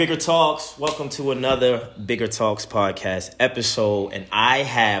Bigger Talks, welcome to another Bigger Talks podcast episode. And I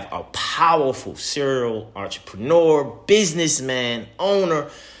have a powerful serial entrepreneur, businessman, owner,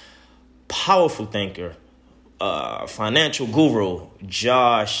 powerful thinker, financial guru,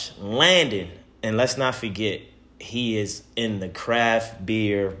 Josh Landan. And let's not forget, he is in the craft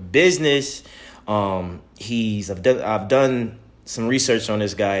beer business. I've done some research on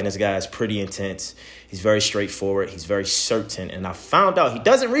this guy, and this guy is pretty intense. He's very straightforward. He's very certain. And I found out he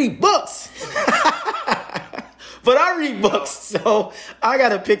doesn't read books. But I read books. So I got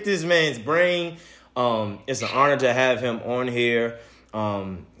to pick this man's brain. It's an honor to have him on here.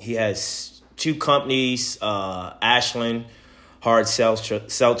 He has two companies, Ashland Hard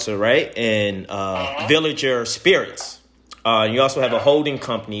Seltzer, right? And Villager Spirits. You also have a holding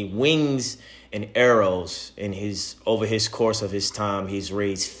company, Wings and Arrows. Over his course of his time, he's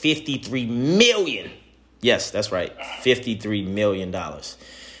raised $53 million. Yes, that's right. $53 million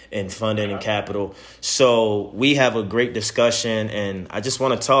in funding and capital. So we have a great discussion, and I just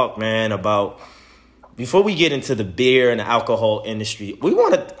want to talk, man, about, before we get into the beer and the alcohol industry,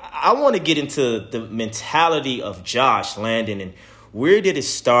 I want to get into the mentality of Josh Landan, and where did it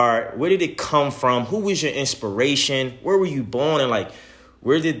start? Where did it come from? Who was your inspiration? Where were you born? And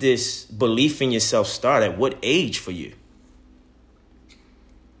where did this belief in yourself start? At what age for you?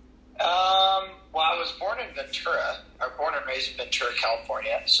 Well, I was born in Ventura. I was born and raised in Ventura,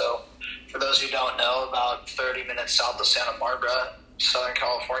 California. So for those who don't know, about 30 minutes south of Santa Barbara, Southern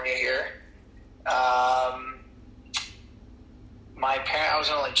California here. I was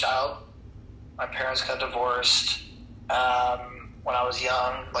an only child. My parents got divorced when I was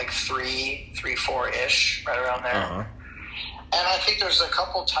young, like 4-ish, right around there. Uh-huh. And I think there's a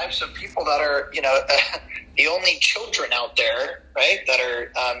couple types of people that are, the only children out there, right? That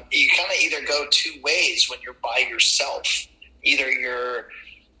are, you kind of either go two ways when you're by yourself. Either you're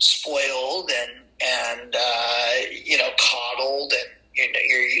spoiled and coddled, and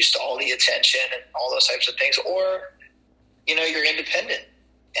you're used to all the attention and all those types of things, or you're independent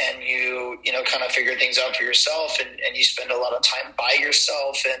and you kind of figure things out for yourself, and you spend a lot of time by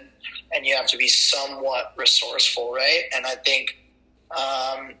yourself, and you have to be somewhat resourceful, right? And I think,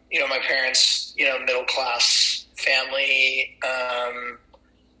 my parents, middle class family, and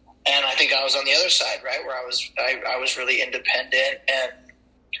I think I was on the other side, right, where I was really independent and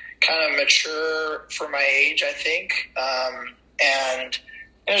kind of mature for my age, I think, and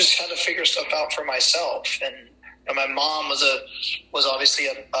I just had to figure stuff out for myself. And my mom was obviously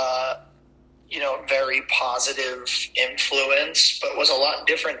a very positive influence, but was a lot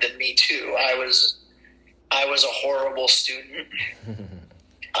different than me too. I was a horrible student.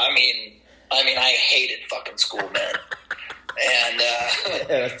 I hated fucking school, man. And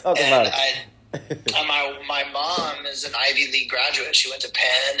let's talk about it. My mom is an Ivy League graduate. She went to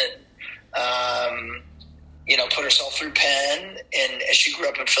Penn and put herself through Penn, and she grew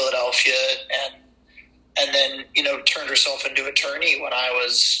up in Philadelphia, and then turned herself into attorney when I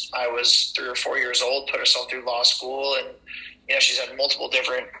was 3 or 4 years old. Put herself through law school, and she's had multiple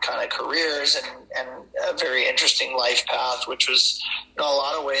different kind of careers and a very interesting life path, which was in a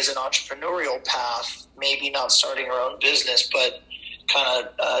lot of ways an entrepreneurial path. Maybe not starting her own business, but kind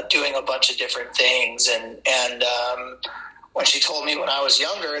of doing a bunch of different things. And when she told me when I was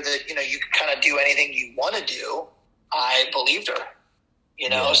younger that you could kind of do anything you want to do, I believed her.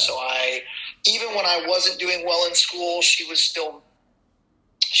 Yeah. So even when I wasn't doing well in school, she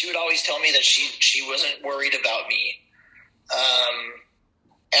would always tell me that she wasn't worried about me.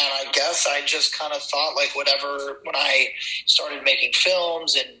 And I guess I just kind of thought whatever, when I started making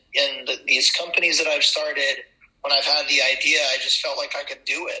films and in these companies that I've started, when I've had the idea, I just felt like I could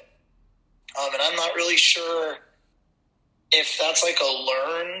do it. And I'm not really sure if that's a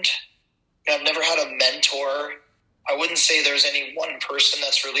learned, I've never had a mentor. I wouldn't say there's any one person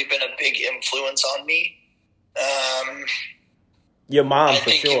that's really been a big influence on me. Your mom, for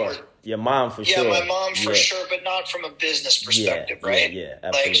sure. Your mom, for sure. Yeah, my mom, for sure, but not from a business perspective, right? Yeah,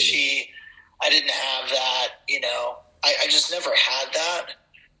 absolutely. I didn't have that, I just never had that.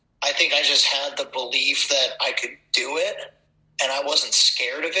 I think I just had the belief that I could do it, and I wasn't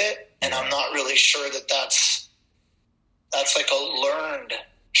scared of it, and I'm not really sure that that's a learned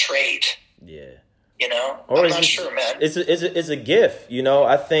trait. Yeah. I'm not sure, man. It's a gift,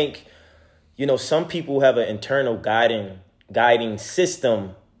 I think, some people have an internal guiding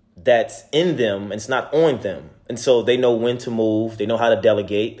system that's in them, and it's not on them. And so they know when to move. They know how to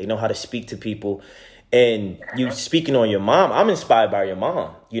delegate. They know how to speak to people. And you speaking on your mom, I'm inspired by your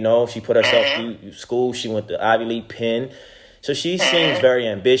mom. She put herself through school. She went to Ivy League, Penn. So she seems very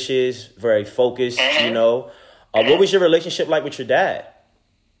ambitious, very focused, What was your relationship like with your dad?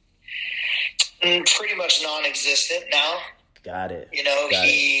 Pretty much non-existent now. Got it.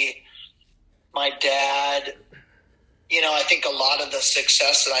 My dad, I think a lot of the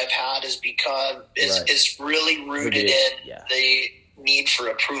success that I've had is really rooted in the need for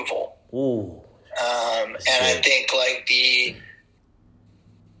approval. Ooh. And I think like the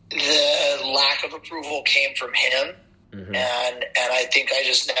lack of approval came from him. Mm-hmm. And I think I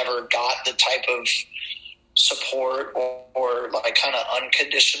just never got the type of support or like kind of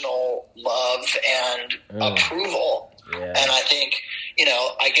unconditional love and approval. Yeah. And I think,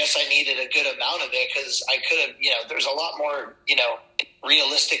 I guess I needed a good amount of it because I could have, there's a lot more,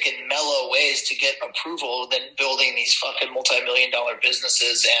 realistic and mellow ways to get approval than building these fucking multi-million-dollar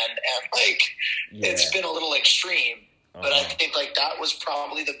businesses. And it's been a little extreme, but I think like that was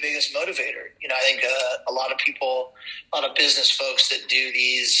probably the biggest motivator. I think a lot of business folks that do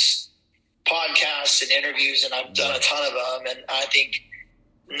these podcasts and interviews, and I've done a ton of them, and I think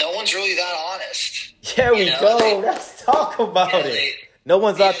no one's really that honest. There we go. Let's talk about it. No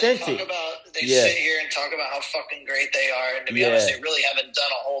one's authentic. They sit here and talk about how fucking great they are, and to be honest, they really haven't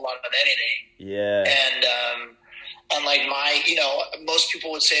done a whole lot of anything. Yeah. And like most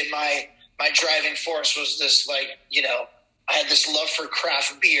people would say my driving force was this, like, I had this love for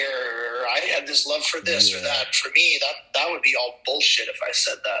craft beer, or I had this love for this or that. For me, that would be all bullshit if I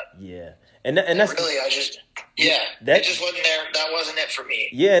said that. Yeah. And that's really, it just wasn't there. That wasn't it for me.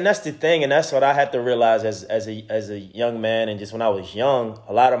 Yeah, and that's the thing, and that's what I had to realize as a young man, and just when I was young,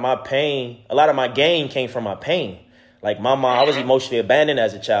 a lot of my gain came from my pain. Like my mom, I was emotionally abandoned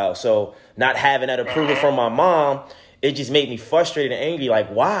as a child, so not having that approval from my mom, it just made me frustrated and angry. Like,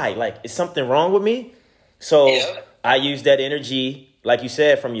 why? Like, is something wrong with me? So I used that energy, like you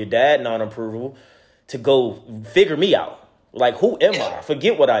said, from your dad non-approval, to go figure me out. Like, who am I?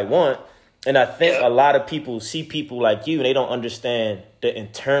 Forget what I want. And I think a lot of people see people like you and they don't understand the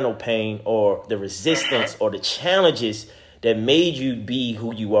internal pain or the resistance or the challenges that made you be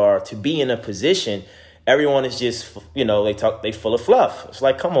who you are to be in a position. Everyone is just, they full of fluff. It's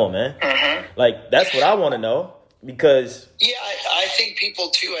like, come on, man. Like, that's what I want to know because. Yeah, I think people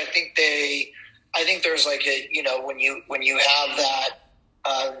too. I think there's like when you have that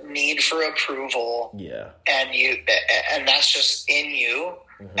need for approval, and that's just in you.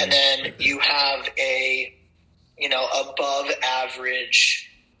 And then you have a, above average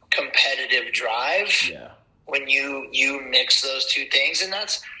competitive drive. Yeah. When you mix those two things, and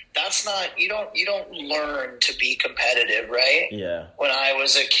that's not, you don't learn to be competitive, right? Yeah. When I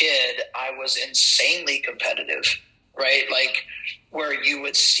was a kid, I was insanely competitive, right? Like where you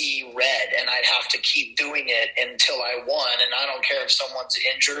would see red and I'd have to keep doing it until I won. And I don't care if someone's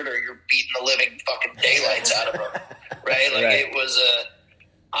injured or you're beating the living fucking daylights out of them, right? Like it was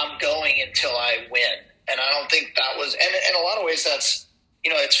I'm going until I win. And I don't think that was, and in a lot of ways that's,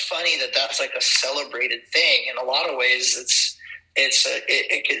 it's funny that's like a celebrated thing. In a lot of ways it's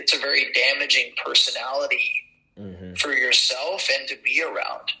a very damaging personality for yourself and to be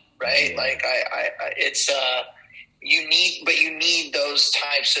around, right? Yeah. Like you need those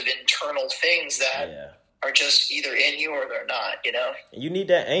types of internal things that are just either in you or they're not, You need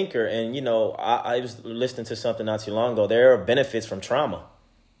that anchor. And, I was listening to something not too long ago. There are benefits from trauma.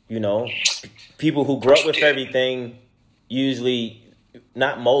 People who grow up with everything, usually,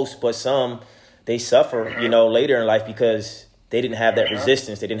 not most, but some, they suffer, later in life because they didn't have that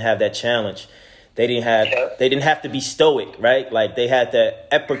resistance. They didn't have that challenge. They didn't have to be stoic, right? Like they had that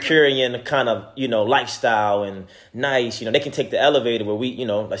Epicurean kind of, lifestyle and nice, they can take the elevator where we,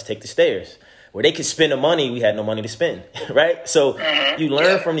 let's take the stairs. Where they could spend the money, we had no money to spend, right? So you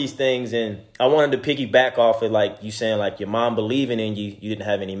learn from these things, and I wanted to piggyback off of like you saying like your mom believing in you. You didn't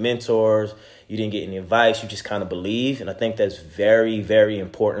have any mentors, you didn't get any advice, you just kind of believe, and I think that's very, very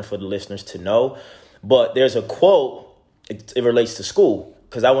important for the listeners to know. But there's a quote, it relates to school,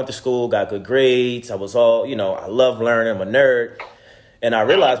 because I went to school, got good grades, I was all, I love learning, I'm a nerd, and I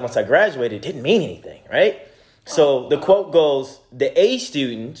realized once I graduated, it didn't mean anything, right? So the quote goes, the A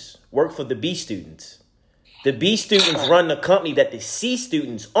students work for the B students. The B students run the company that the C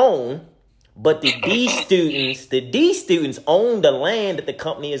students own, but the D students own the land that the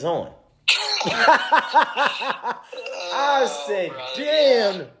company is on. I said,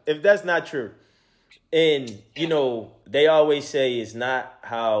 damn, if that's not true. And, they always say it's not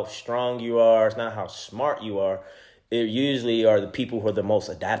how strong you are, it's not how smart you are. It usually are the people who are the most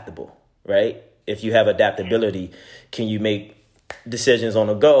adaptable, right? If you have adaptability, can you make decisions on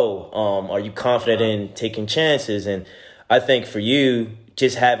the go? Are you confident in taking chances? And I think for you,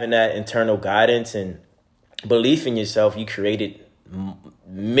 just having that internal guidance and belief in yourself, you created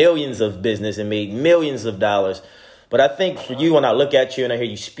millions of business and made millions of dollars But I think for you, when I look at you and I hear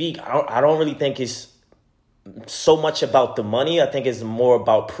you speak, I don't really think it's so much about the money. I think it's more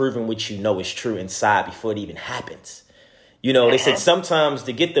about proving what you know is true inside before it even happens. You know, they said sometimes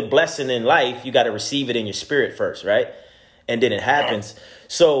to get the blessing in life, you got to receive it in your spirit first, right? And then it happens.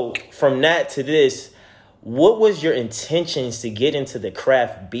 So from that to this, what was your intentions to get into the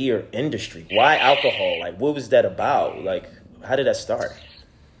craft beer industry? Why alcohol? Like, what was that about? Like, how did that start?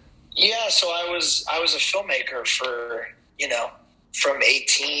 Yeah, so I was a filmmaker for, from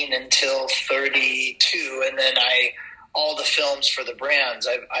 18 until 32, and then all the films for the brands,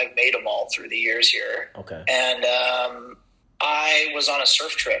 I've made them all through the years here. Okay. And I was on a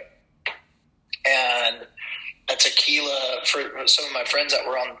surf trip, and a tequila, for some of my friends that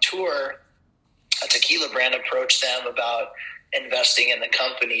were on tour, a tequila brand approached them about investing in the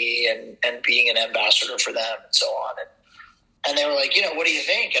company and being an ambassador for them and so on. And they were like, what do you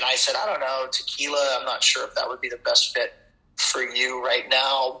think? And I said, I don't know, tequila, I'm not sure if that would be the best fit for you right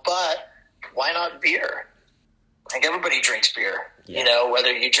now, but why not beer? Like, everybody drinks beer,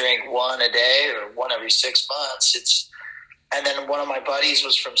 whether you drink one a day or one every 6 months. And then one of my buddies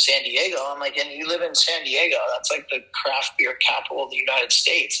was from San Diego. I'm like, and you live in San Diego. That's like the craft beer capital of the United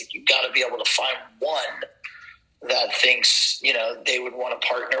States. Like, you've got to be able to find one that thinks, they would want to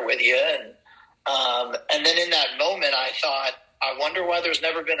partner with you. And then in that moment, I thought, I wonder why there's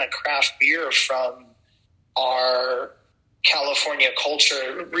never been a craft beer from our California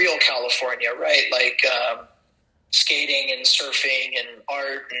culture, real California, right? Like skating and surfing and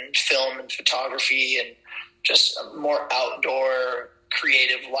art and film and photography and just a more outdoor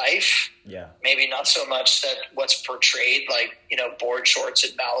creative life. Yeah. Maybe not so much that what's portrayed, like, board shorts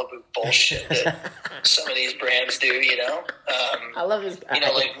and Malibu bullshit that some of these brands do, I love this.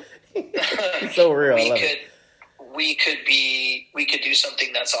 Like it's so real. We could do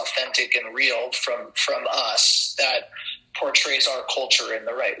something that's authentic and real from us that portrays our culture in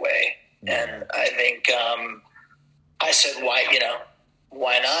the right way. Yeah. And I think, I said, why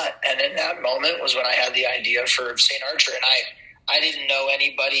not? And in that moment was when I had the idea for St. Archer. And I didn't know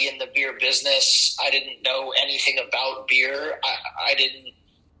anybody in the beer business. I didn't know anything about beer.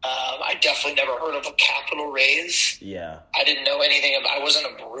 I definitely never heard of a capital raise. Yeah. I didn't know anything about, I wasn't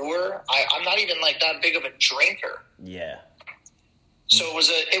a brewer. I'm not even like that big of a drinker. Yeah. So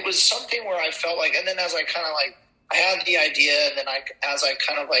it was something where I felt like, and then as I kind of like, I had the idea, and then as I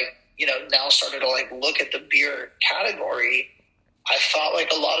kind of like, now started to like look at the beer category, I thought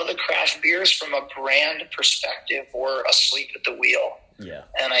like a lot of the craft beers from a brand perspective were asleep at the wheel. Yeah.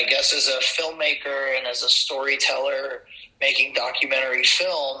 And I guess as a filmmaker and as a storyteller making documentary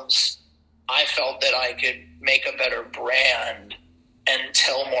films, I felt that I could make a better brand and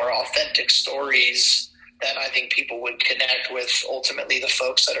tell more authentic stories that I think people would connect with, ultimately the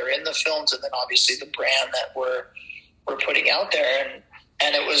folks that are in the films, and then obviously the brand that we're putting out there.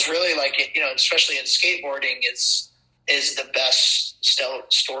 And it was really like, especially in skateboarding, is the best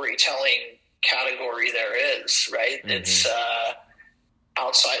storytelling category there is, right? Mm-hmm. It's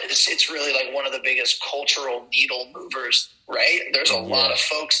outside. It's really like one of the biggest cultural needle movers, right? There's a lot of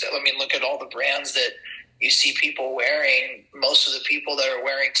folks that, look at all the brands that you see people wearing. Most of the people that are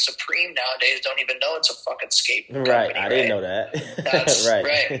wearing Supreme nowadays don't even know it's a fucking skate company, right? I didn't know that. That's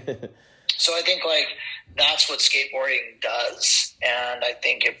right. So I think like that's what skateboarding does. And I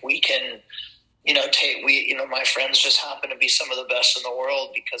think if we can, my friends just happen to be some of the best in the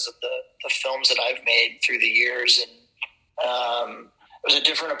world because of the films that I've made through the years. And it was a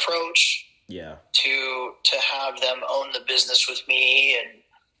different approach to have them own the business with me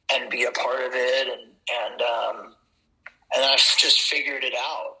and be a part of it. And I've just figured it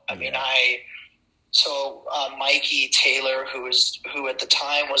out. Mikey Taylor, who at the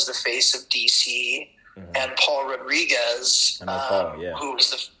time was the face of DC, mm-hmm. and Paul Rodriguez, who was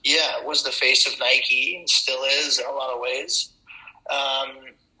the face of Nike and still is in a lot of ways.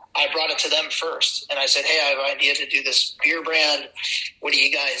 I brought it to them first, and I said, "Hey, I have an idea to do this beer brand. What do you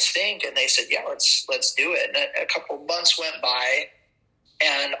guys think?" And they said, "Yeah, let's do it." And a couple of months went by,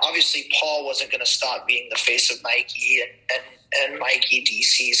 and obviously Paul wasn't going to stop being the face of Nike and Mikey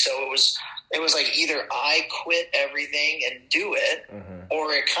DC. So it was like either I quit everything and do it, mm-hmm.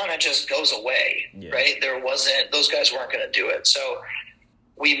 or it kind of just goes away, right? Those guys weren't going to do it. So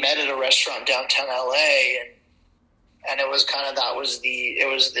we met at a restaurant downtown LA, and it was kind of, the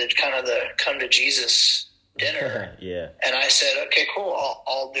kind of the come to Jesus dinner. Yeah. And I said, okay, cool.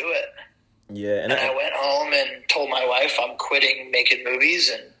 I'll do it. Yeah. And I went home and told my wife I'm quitting making movies.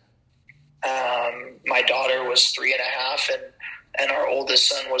 And my daughter was 3.5 and our oldest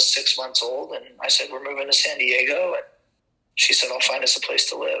son was 6 months old. And I said, we're moving to San Diego. And she said, I'll find us a place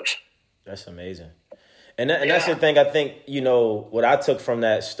to live. That's amazing. That's the thing. I think, what I took from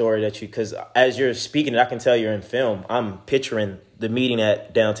that story because as you're speaking, I can tell you're in film. I'm picturing the meeting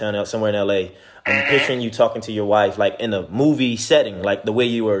at downtown, somewhere in LA. I'm picturing you talking to your wife, like in a movie setting, like the way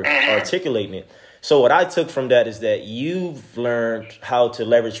you were articulating it. So what I took from that is that you've learned how to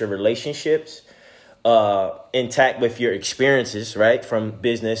leverage your relationships intact with your experiences, right, from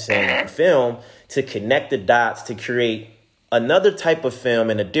business and film, to connect the dots to create another type of film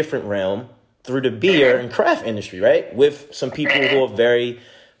in a different realm through the beer and craft industry, right, with some people who are very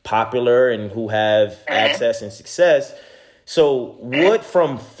popular and who have access and success. So what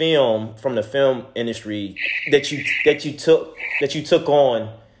from the film industry that you took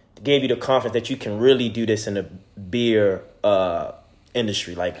on gave you the confidence that you can really do this in the beer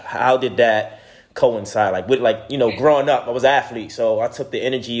industry? Like, how did that coincide? Like, growing up, I was an athlete, so I took the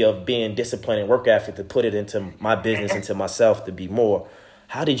energy of being disciplined and work ethic to put it into my business, into myself to be more.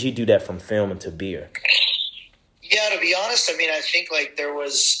 How did you do that from film into beer? Yeah, to be honest, I mean, I think like there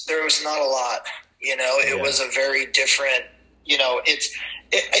was not a lot. It was a very different.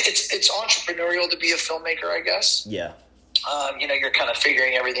 It's entrepreneurial to be a filmmaker, I guess. Yeah. You're kind of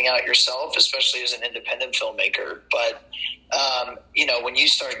figuring everything out yourself, especially as an independent filmmaker. But, when you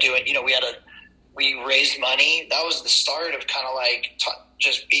start doing, we raised money. That was the start of kind of like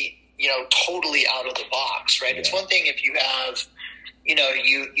just be, totally out of the box, right? Yeah. It's one thing if you have,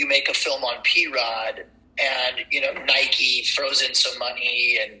 you make a film on P-Rod and, Nike throws in some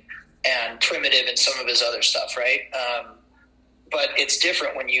money and Primitive and some of his other stuff, right? But it's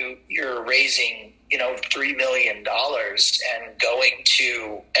different when you're raising, $3 million and going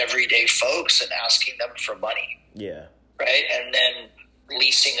to everyday folks and asking them for money. Yeah. Right. And then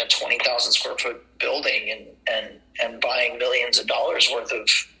leasing a 20,000 square foot building and buying millions of dollars worth of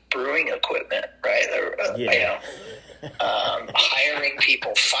brewing equipment. Right. Hiring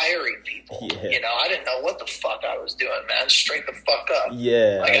people, firing people. Yeah. I didn't know what the fuck I was doing, man. Straight the fuck up.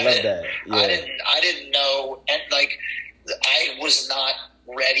 Yeah. Like, I love that. Yeah. I didn't know. And like, I was not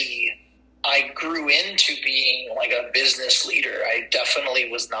ready. I grew into being like a business leader. I definitely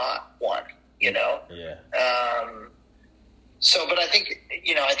was not one, Yeah. So, but I think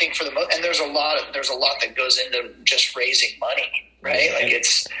for the most, and there's a lot that goes into just raising money, right? Yeah. Like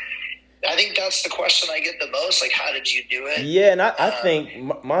I think that's the question I get the most. Like, how did you do it? Yeah. And I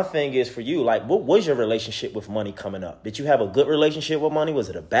think my thing is for you, like, what was your relationship with money coming up? Did you have a good relationship with money? Was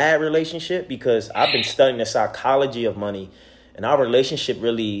it a bad relationship? Because I've been studying the psychology of money, and our relationship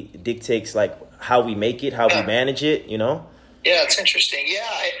really dictates like how we make it, how we manage it, Yeah, it's interesting.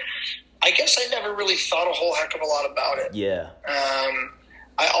 Yeah. I guess I never really thought a whole heck of a lot about it. Yeah.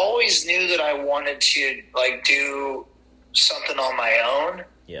 I always knew that I wanted to like do something on my own.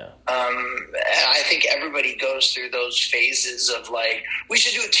 Yeah. I think everybody goes through those phases of like, we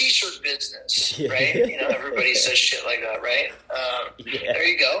should do a t-shirt business, right? Everybody says shit like that, right? There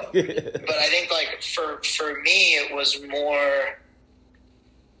you go. But I think like for me, it was more,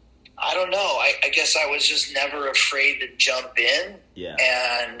 I don't know. I guess I was just never afraid to jump in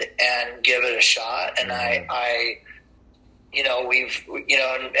and give it a shot. And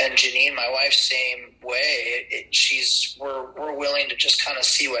and Janine, my wife, same way. We're willing to just kind of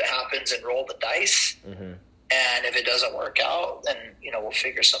see what happens and roll the dice. Mm-hmm. And if it doesn't work out, then, we'll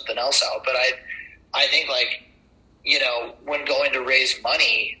figure something else out. But I think like, when going to raise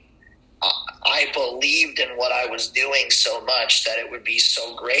money, I believed in what I was doing so much that it would be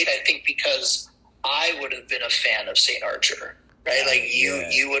so great. I think because I would have been a fan of St. Archer, right? Like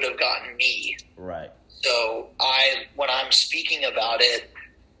you would have gotten me. Right. So when I'm speaking about it,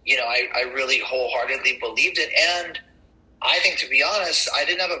 I really wholeheartedly believed it. And I think, to be honest, I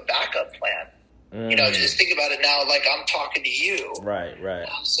didn't have a backup plan. Just think about it now, like I'm talking to you. Right.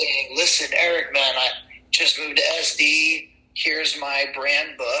 I'm saying, listen, Eric, man, I just moved to SD. Here's my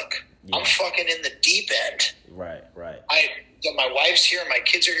brand book. Yeah. I'm fucking in the deep end. Right. My wife's here. My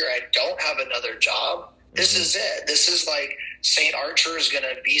kids are here. I don't have another job. This is it. This is like St. Archer is going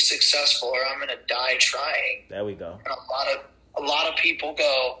to be successful or I'm going to die trying. There we go. And a lot of people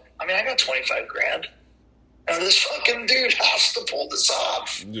go, I mean, I got 25 grand. And this fucking dude has to pull this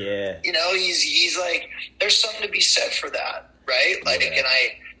off. Yeah. He's like, there's something to be said for that. Right. Like, and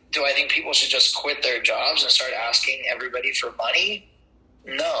do I think people should just quit their jobs and start asking everybody for money?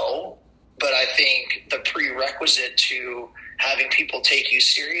 No. But I think the prerequisite to having people take you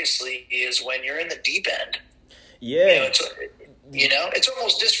seriously is when you're in the deep end. Yeah. It's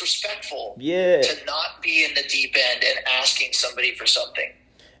almost disrespectful to not be in the deep end and asking somebody for something.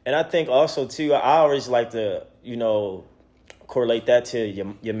 And I think also, too, I always like to, correlate that to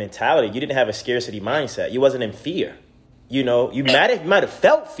your mentality. You didn't have a scarcity mindset. You wasn't in fear. You know, you might have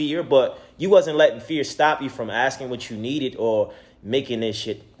felt fear, but you wasn't letting fear stop you from asking what you needed or making this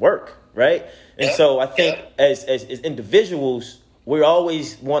shit work, right? And so I think as individuals, we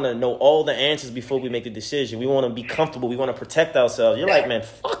always want to know all the answers before we make the decision. We want to be comfortable. We want to protect ourselves. You're like, man,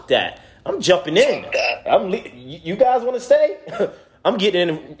 fuck that. I'm jumping in. You guys want to stay? I'm getting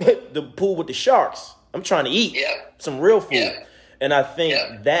in the pool with the sharks. I'm trying to eat some real food. Yeah. And I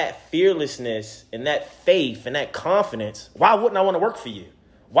think that fearlessness and that faith and that confidence, why wouldn't I want to work for you?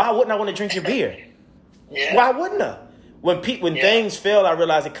 Why wouldn't I want to drink your beer? Why wouldn't I? When things fail, I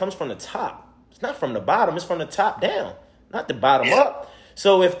realize it comes from the top. It's not from the bottom. It's from the top down, not the bottom up.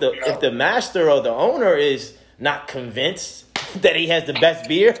 So if the master or the owner is not convinced that he has the best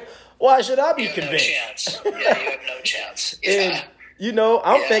beer, why should I be convinced? No chance. Yeah, you have no chance. Yeah. And, you know,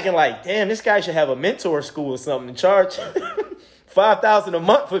 I'm thinking like, damn, this guy should have a mentor school or something and charge $5,000 a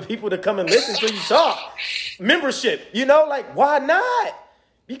month for people to come and listen to you talk. Membership, you know, like, why not?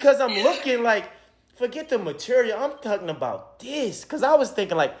 Because I'm looking like, forget the material. I'm talking about this. Because I was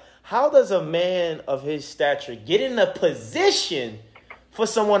thinking like, how does a man of his stature get in a position for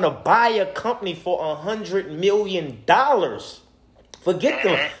someone to buy a company for $100 million?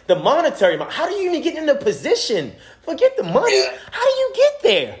 Forget the monetary amount. How do you even get in a position? Forget the money. How do you get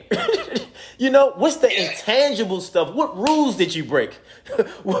there? You know, what's the intangible stuff? What rules did you break?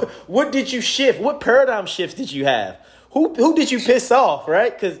 What did you shift? What paradigm shifts did you have? Who did you piss off,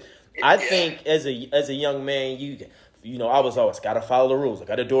 right? Because I think as a young man, you know, I was always got to follow the rules. I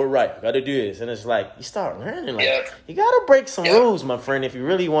got to do it right. I got to do this. And it's like, you start learning. Like, you got to break some rules, my friend, if you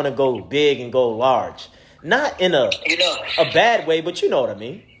really want to go big and go large. Not in a bad way, but you know what I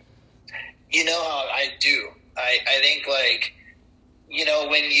mean. You know how I do. I think like, you know,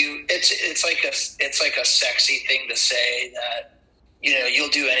 when you it's like a sexy thing to say that, you know, you'll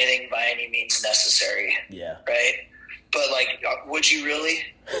do anything by any means necessary. Yeah. Right. But like, would you really?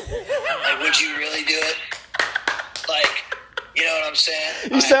 Like, would you really do it? Like, you know what I'm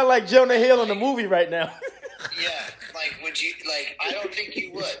saying? You sound like Jonah Hill in the movie right now. Yeah. Like, would you, like, I don't think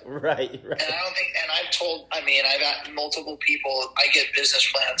you would. Right. And I don't think, and I've got multiple people, I get business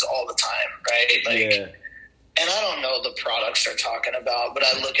plans all the time, right? Like, and I don't know the products they're talking about, but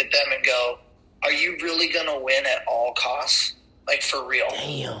I look at them and go, are you really going to win at all costs? Like, for real?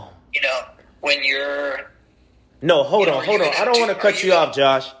 Damn. You know, when you're... No, hold on. I don't want to cut you off,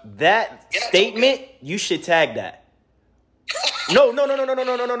 Josh. That statement, you should tag that.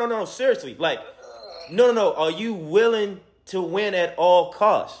 No. Seriously. Like, no. Are you willing to win at all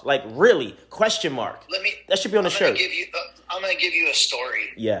costs? Like, really? Question mark. That should be on the shirt. I'm going to give you a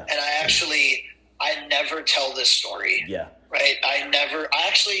story. Yeah. And I never tell this story. Yeah. Right? I've never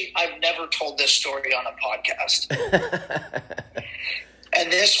told this story on a podcast.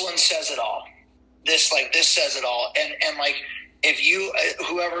 And this one says it all. This says it all. And like, if you,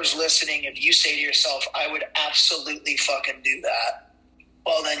 whoever's listening, if you say to yourself, I would absolutely fucking do that,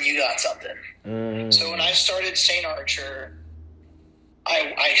 well, then you got something. So when I started St. Archer,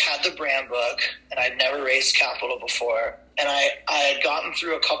 I had the brand book, and I'd never raised capital before. And I had gotten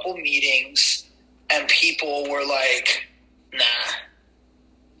through a couple meetings, and people were like, nah,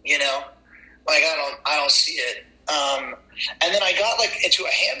 you know, like, I don't see it. And then I got like into a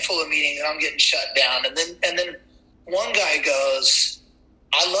handful of meetings, and I'm getting shut down. And then one guy goes,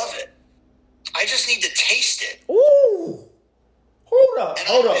 I love it. I just need to taste it. Ooh.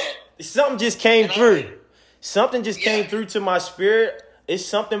 Hold up. Something just came through. Something just came through to my spirit. It's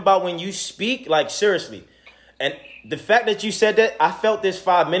something about when you speak, like, seriously. And the fact that you said that, I felt this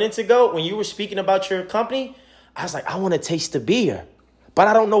 5 minutes ago when you were speaking about your company. I was like, I want to taste the beer, but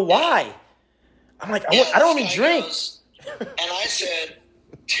I don't know why. I'm like, I don't even drink. And I said,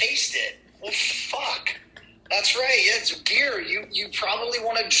 taste it. Well, fuck. That's right. Yeah, it's beer. You probably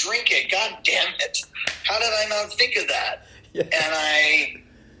want to drink it. God damn it. How did I not think of that? Yeah.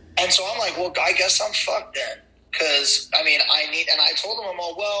 And so I'm like, well, I guess I'm fucked then. Because, I mean, and I told them, I'm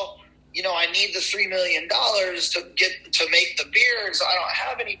all, well, you know, I need the $3 million to make the beer. So I don't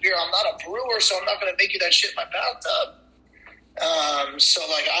have any beer. I'm not a brewer, so I'm not going to make you that shit in my bathtub. So,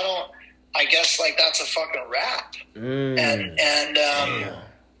 like, I guess, like, that's a fucking wrap. I'm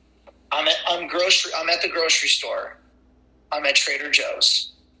at the grocery store. I'm at Trader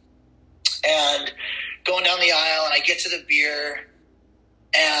Joe's. And going down the aisle, and I get to the beer,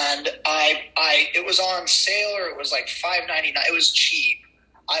 and it was on sale, or it was like $5.99. It was cheap.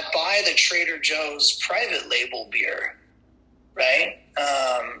 I buy the Trader Joe's private label beer, right?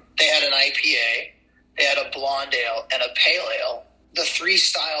 They had an IPA, they had a blonde ale, and a pale ale. The three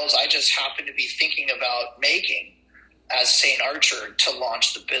styles I just happened to be thinking about making as St. Archer to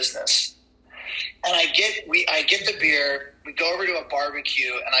launch the business. And I get the beer. We go over to a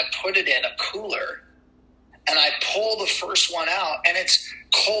barbecue, and I put it in a cooler. And I pull the first one out, and it's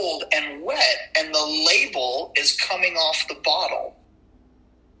cold and wet, and the label is coming off the bottle.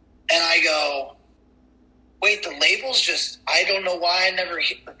 And I go, wait, the label's just, I don't know why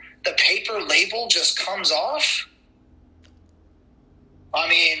the paper label just comes off? I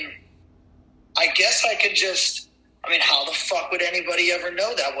mean, I guess I could just, how the fuck would anybody ever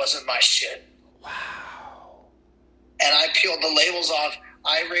know that wasn't my shit? Wow. And I peeled the labels off.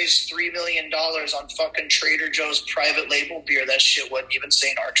 I raised $3 million on fucking Trader Joe's private label beer. That shit wasn't even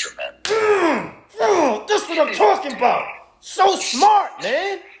St. Archer, man. That's what I'm talking about. So smart,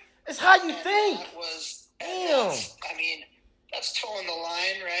 man. It's how you think. Damn. That's towing the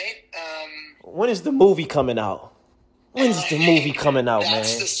line, right? When is the movie coming out? When's the movie coming out, man?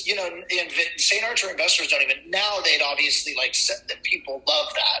 This, St. Archer investors don't even, now they'd obviously said that people love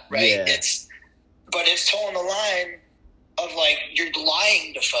that, right? Yeah. But it's towing the line of you're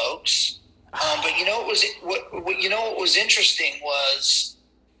lying to folks. But what was interesting was,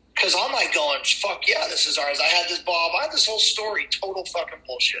 because I'm going, fuck yeah, this is ours. I had this whole story, total fucking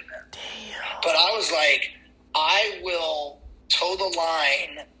bullshit, man. Damn. But I was like, I will toe the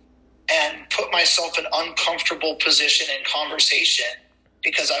line and put myself in uncomfortable position in conversation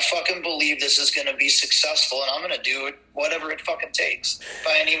because I fucking believe this is going to be successful, and I'm going to do it, whatever it fucking takes,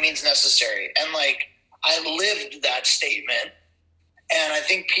 by any means necessary. And I lived that statement, and I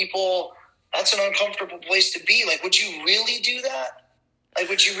think people, that's an uncomfortable place to be. Would you really do that?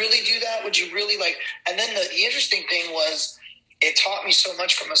 Would you really do that? Would you really and then the interesting thing was, it taught me so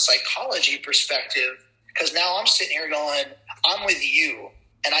much from a psychology perspective, because now I'm sitting here going, I'm with you,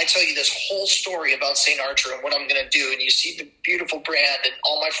 and I tell you this whole story about St. Archer and what I'm going to do, and you see the beautiful brand and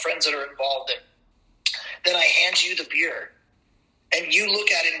all my friends that are involved, and then I hand you the beer, and you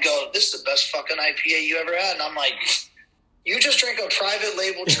look at it and go, this is the best fucking IPA you ever had, and I'm like, you just drink a private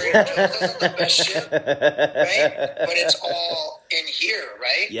label Trader Joe's. That's the best shit, right? But it's all in here,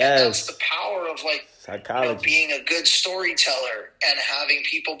 right? Yes. And that's the power of psychology, being a good storyteller and having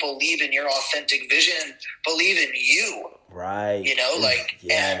people believe in your authentic vision, believe in you. Right.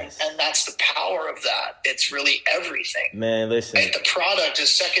 Yes. And that's the power of that. It's really everything. Man, listen. Right? The product is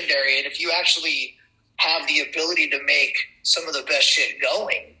secondary, and if you actually have the ability to make some of the best shit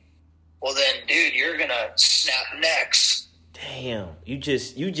going, well then, dude, you're gonna snap necks. Damn, you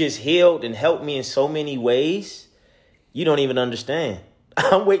just healed and helped me in so many ways. You don't even understand.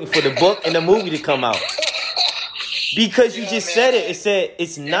 I'm waiting for the book and the movie to come out. Because you said it. It said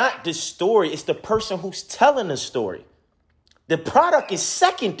it's not the story. It's the person who's telling the story. The product is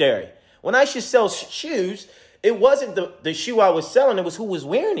secondary. When I should sell shoes, it wasn't the shoe I was selling. It was who was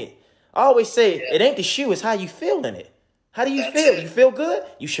wearing it. I always say it ain't the shoe. It's how you feel in it. How do you feel? You feel good?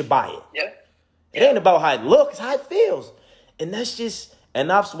 You should buy it. Yeah. It ain't about how it looks. It's how it feels. And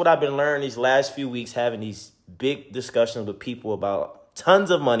that's what I've been learning these last few weeks, having these big discussions with people about tons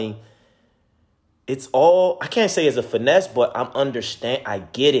of money. It's all, I can't say it's a finesse, but I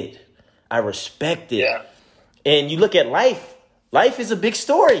get it. I respect it. Yeah. And you look at life. Life is a big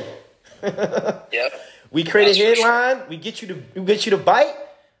story. Yeah. We create a headline. We get you to bite.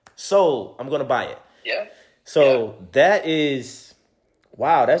 So I'm gonna buy it. Yeah. So that is,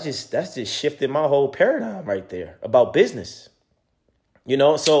 wow. That's just shifted my whole paradigm right there about business.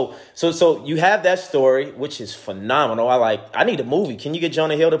 So you have that story, which is phenomenal. I need a movie. Can you get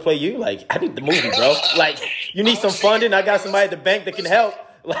Jonah Hill to play you? I need the movie, bro. You need some funding. I got somebody at the bank that can help.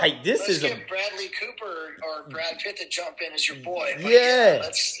 This is get Bradley Cooper or Brad Pitt to jump in as your boy. Yeah.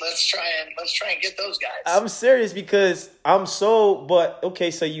 Let's try and get those guys. I'm serious because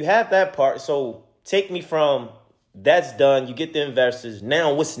so you have that part. So take me from that's done. You get the investors.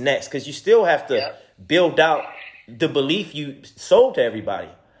 Now what's next? Because you still have to build out the belief you sold to everybody.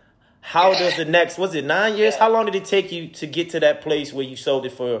 How does the next, was it 9 years? How long did it take you to get to that place where you sold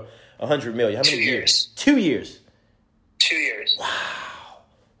it for $100 million? How many years? 2 years. 2 years. Wow.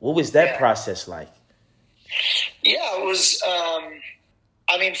 What was that process like? Yeah, it was,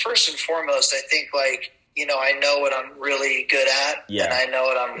 first and foremost, I think I know what I'm really good at and I know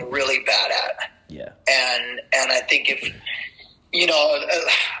what I'm really bad at. Yeah. And I think if,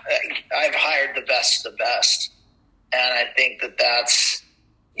 I've hired the best of the best. And I think that's,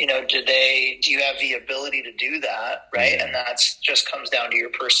 do you have the ability to do that? Right. Yeah. And that's just comes down to your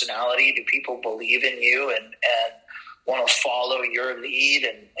personality. Do people believe in you and want to follow your lead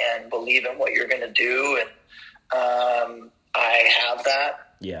and believe in what you're going to do? And I have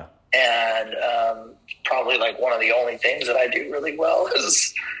that. Yeah. And probably one of the only things that I do really well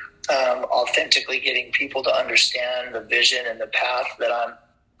is authentically getting people to understand the vision and the path that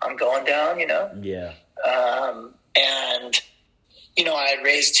I'm going down, Yeah. And, I had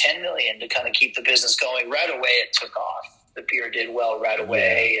raised $10 million to kind of keep the business going. Right away, it took off. The beer did well right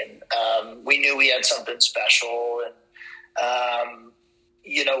away. Yeah. And we knew we had something special. And,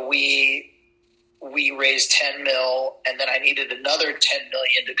 we raised 10 mil, and then I needed another 10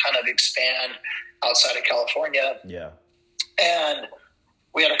 million to kind of expand outside of California. Yeah. And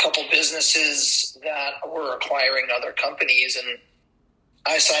we had a couple businesses that were acquiring other companies, and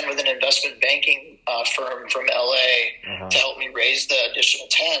I signed with an investment banking firm from LA to help me raise the additional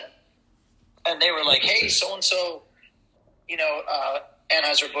 10. And they were like, hey, so-and-so,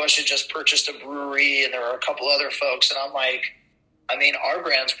 Anheuser-Busch had just purchased a brewery, and there were a couple other folks. And I'm like, our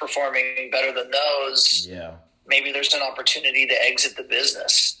brand's performing better than those. Yeah. Maybe there's an opportunity to exit the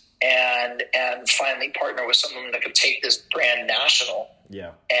business and finally partner with someone that could take this brand national.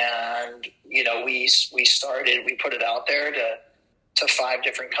 Yeah. And, we put it out there to 5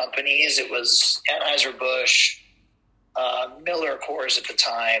 different companies. It was Anheuser-Busch, Miller Coors at the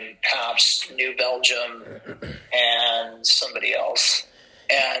time, Pabst, New Belgium, and somebody else,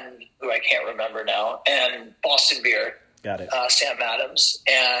 and who I can't remember now, and Boston Beer. Got it. Sam Adams.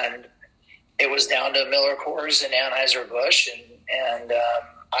 And it was down to Miller Coors and Anheuser-Busch, and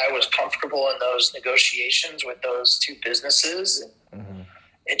I was comfortable in those negotiations with those 2 businesses, and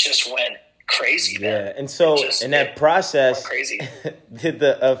it just went crazy, man. Yeah, and so in that process, crazy. Did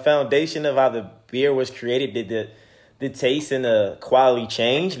the foundation of how the beer was created, did the taste and the quality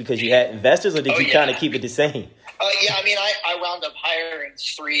change because you had investors, or did you kind of keep it the same? I wound up hiring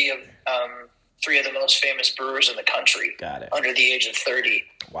 3 of the most famous brewers in the country. Got it. Under the age of 30.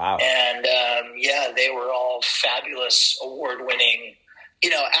 Wow. And they were all fabulous, award-winning.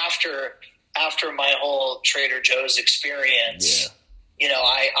 After my whole Trader Joe's experience,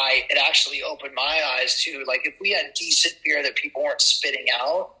 it actually opened my eyes to, like, if we had decent beer that people weren't spitting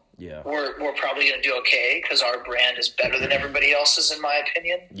out, we're probably going to do okay because our brand is better than everybody else's, in my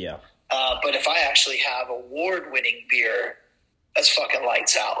opinion. Yeah. But if I actually have award-winning beer, that's fucking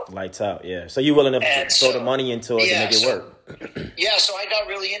lights out. Lights out, yeah. So you're willing to throw the money into it to make it work. So I got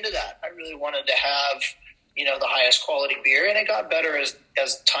really into that. I really wanted to have, the highest quality beer, and it got better as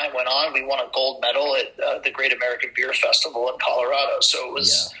time went on. We won a gold medal at the Great American Beer Festival in Colorado. So it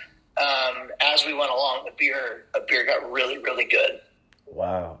was, as we went along, the beer got really, really good.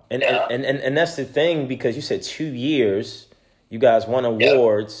 Wow. And that's the thing, because you said 2 years, you guys won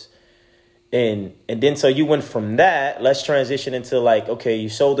awards. Yep. And then so you went from that. Let's transition into, like, okay, you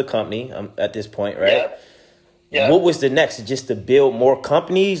sold the company at this point, right? Yeah. What was the next? Just to build more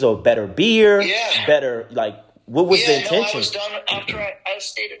companies or better beer? Yeah. Better, like, what was the intention? I was done after I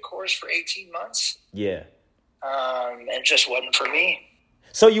stayed at Coors for 18 months. Yeah. It just wasn't for me.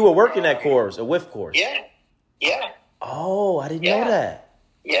 So you were working at Coors or with Coors? Yeah. Yeah. Oh, I didn't know that.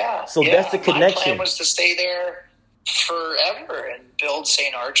 Yeah. So that's the connection. My plan was to stay there forever and build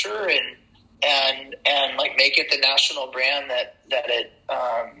St. Archer and like make it the national brand that it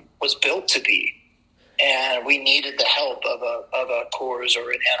was built to be. And we needed the help of a Coors or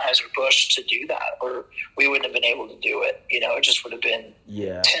an Anheuser-Busch to do that, or we wouldn't have been able to do it. It just would have been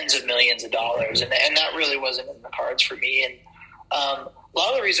tens of millions of dollars. And that really wasn't in the cards for me. And a lot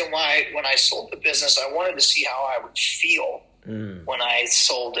of the reason why, when I sold the business, I wanted to see how I would feel when I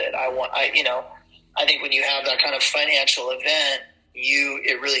sold it. I think when you have that kind of financial event,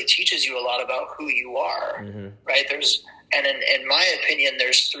 it really teaches you a lot about who you are, right? And in my opinion,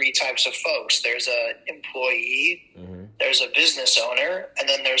 there's 3 types of folks. There's an employee, there's a business owner, and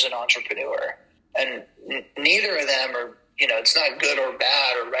then there's an entrepreneur. And neither of them are, it's not good or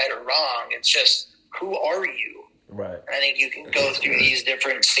bad or right or wrong. It's just, who are you? Right. And I think you can go through these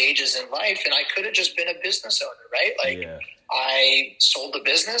different stages in life, and I could have just been a business owner, right? Like, I sold the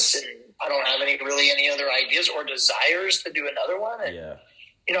business, and I don't have any other ideas or desires to do another one. And,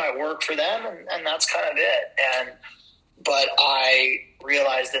 I work for them, and that's kind of it. But I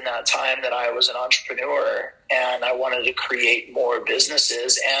realized in that time that I was an entrepreneur, and I wanted to create more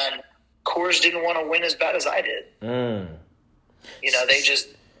businesses, and Coors didn't want to win as bad as I did. They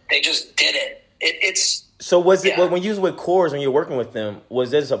just didn't. So was it when you was with Coors, when you're working with them, was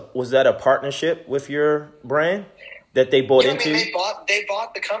that a partnership with your brand that they bought into? They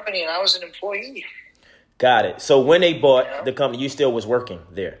bought the company, and I was an employee. Got it. So when they bought the company, you still was working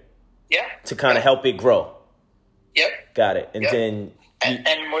there. Yeah. To kind of help it grow. Yep. Got it. And then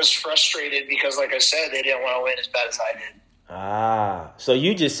and was frustrated because, like I said, they didn't want to win as bad as I did. Ah. So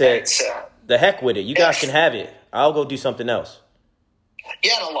you just said, the heck with it. You guys can have it. I'll go do something else.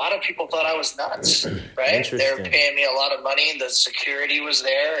 Yeah, and a lot of people thought I was nuts, right? They were paying me a lot of money. The security was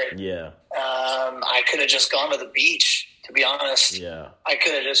there. And, I could have just gone to the beach, to to be honest. Yeah. I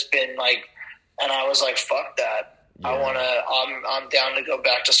could have just been like, and I was like, fuck that. Yeah. I'm down to go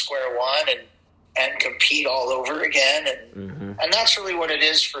back to square one and compete all over again. And that's really what it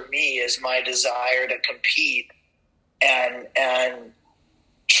is for me, is my desire to compete and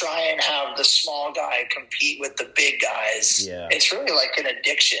try and have the small guy compete with the big guys. Yeah. It's really like an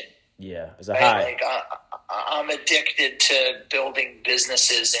addiction. Yeah. It's a high. Like I'm addicted to building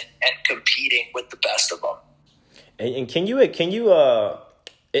businesses and competing with the best of them. And can you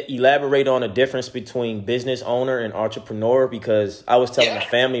elaborate on the difference between business owner and entrepreneur? Because I was telling a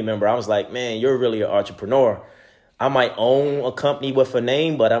family member, I was like, man, you're really an entrepreneur. I might own a company with a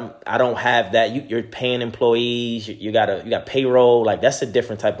name, but I don't have that. You're paying employees. You got payroll. Like, that's a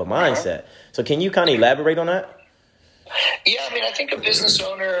different type of mindset. So can you kind of elaborate on that? Yeah, I mean, I think a business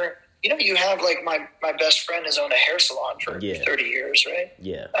owner, you have like my best friend has owned a hair salon for 30 years, right?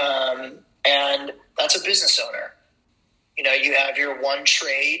 Yeah. And that's a business owner. You have your one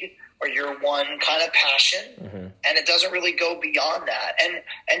trade or your one kind of passion, and it doesn't really go beyond that.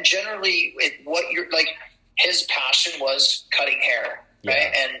 And generally, what you're like, his passion was cutting hair,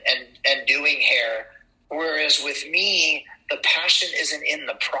 right? And doing hair. Whereas with me, the passion isn't in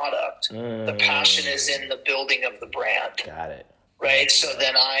the product. The passion is in the building of the brand. Got it. Right. So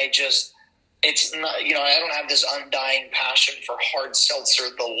then it's not, I don't have this undying passion for hard seltzer,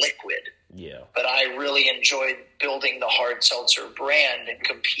 the liquid. Yeah. But I really enjoyed building the hard seltzer brand and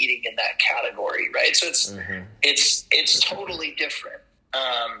competing in that category. Right. So it's totally different.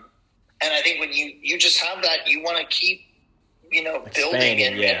 And I think when you just have that, you want to keep, building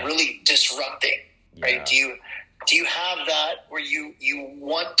and really disrupting, right? Do you have that where you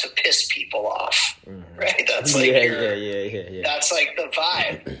want to piss people off, right? That's like that's like the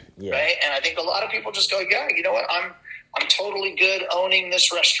vibe, right? And I think a lot of people just go, yeah, you know what? I'm totally good owning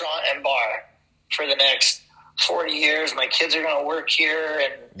this restaurant and bar for the next 40 years. My kids are going to work here,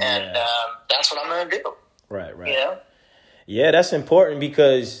 and that's what I'm going to do. Right. Yeah, that's important,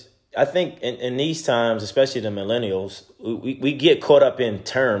 because I think in these times, especially the millennials, we get caught up in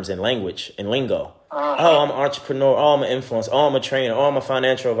terms and language and lingo. Oh, I'm an entrepreneur. Oh, I'm an influencer. Oh, I'm a trainer. Oh, I'm a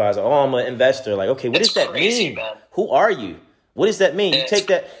financial advisor. Oh, I'm an investor. Like, okay, what does that mean? Man. Who are you? What does that mean? You take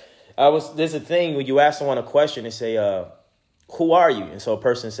that. There's a thing when you ask someone a question and say, who are you? And so a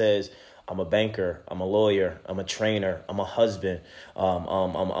person says, I'm a banker. I'm a lawyer. I'm a trainer. I'm a husband. I'm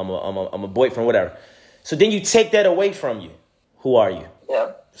a boyfriend, whatever. So then you take that away from you. Who are you?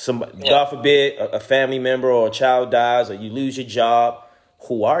 Yeah. God forbid a family member or a child dies or you lose your job.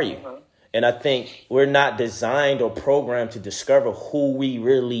 Who are you? And I think we're not designed or programmed to discover who we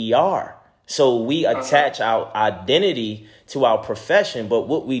really are. So we attach our identity to our profession, but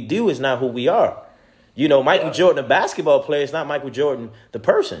what we do is not who we are. Michael Jordan, the basketball player, is not Michael Jordan, the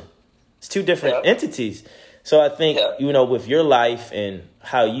person. It's two different entities. So I think, with your life and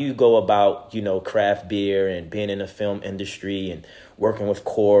how you go about, craft beer and being in the film industry and working with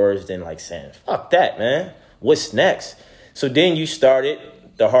Coors, then like saying, fuck that, man. What's next? So then you started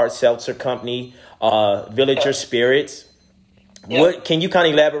the hard seltzer company, Villager Spirits. What can you kind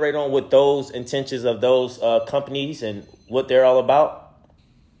of elaborate on what those intentions of those companies and what they're all about?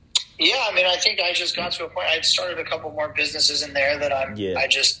 Yeah, I mean, I think I just got to a point. I'd started a couple more businesses in there that I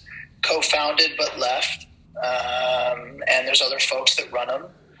just co-founded but left. And there's other folks that run them.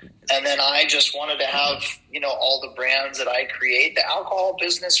 And then I just wanted to have, all the brands that I create. The alcohol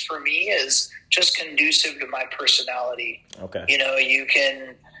business for me is just conducive to my personality. Okay. You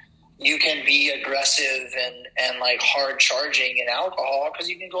can be aggressive and like hard charging in alcohol because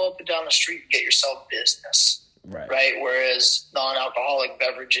you can go up and down the street and get yourself business. Right. Whereas non-alcoholic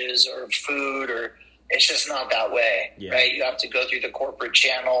beverages or food it's just not that way. Yeah. Right. You have to go through the corporate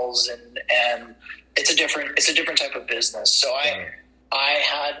channels and it's a different type of business. So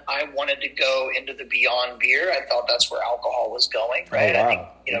I wanted to go into the beyond beer. I thought that's where alcohol was going, right? Oh, wow. I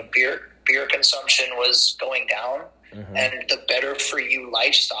think, beer consumption was going down, and the better for you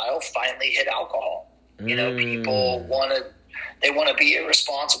lifestyle finally hit alcohol. People want to be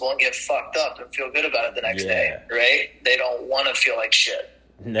irresponsible and get fucked up and feel good about it the next day, right? They don't want to feel like shit.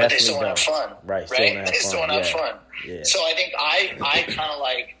 But they still want to have fun, right? They still want to have fun. Yeah. So I think I kind of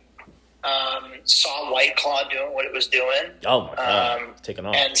like saw White Claw doing what it was doing. Oh my God, taking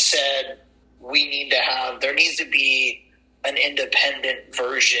off. And said, there needs to be an independent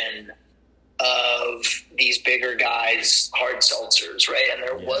version of these bigger guys' hard seltzers, right? And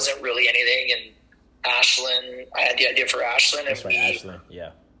there wasn't really anything. And Ashland, I had the idea for Ashland. That's right, Ashland,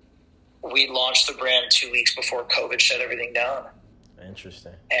 yeah. We launched the brand 2 weeks before COVID shut everything down.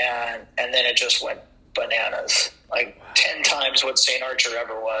 Interesting. And then it just went bananas, like 10 times what St. Archer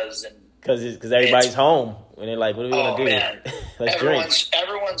ever was. And because everybody's home and they're like, what are we gonna do? Man.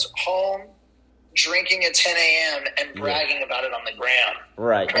 Everyone's home drinking at 10 a.m. and bragging about it on the gram.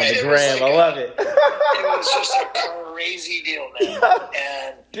 Right, on the gram. I love it. It was just a crazy deal, man.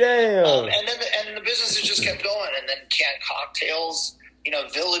 And damn. And the businesses just kept going. And then canned cocktails,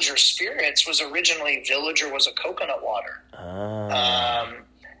 Villager Spirits was originally Villager was a coconut water.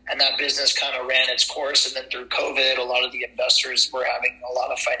 And that business kind of ran its course. And then through COVID, a lot of the investors were having a lot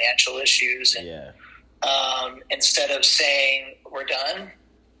of financial issues. And instead of saying we're done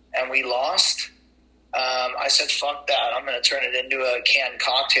and we lost, I said, fuck that. I'm going to turn it into a canned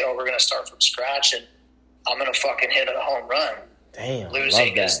cocktail. We're going to start from scratch, and I'm going to fucking hit a home run. Damn,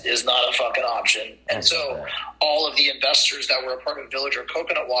 losing is not a fucking option. And so all of the investors that were a part of Villager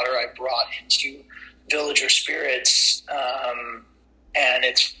Coconut Water, I brought into Villager Spirits, and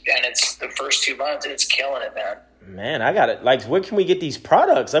it's the first 2 months, and it's killing it, man. Man, I got it. Like, where can we get these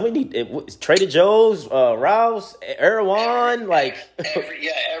products? I mean, Trader Joe's, Ralph's, Erewhon, everywhere.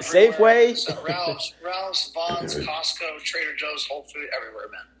 Safeway, So Ralph's, Vons, Costco, Trader Joe's, Whole Food, everywhere,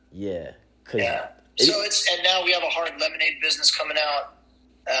 man. Yeah, and now we have a hard lemonade business coming out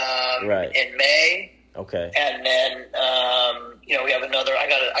in May. Okay, and then we have another.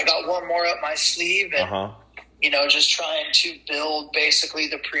 I got one more up my sleeve, and just trying to build basically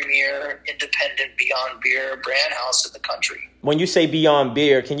the premier independent Beyond Beer brand house in the country. When you say Beyond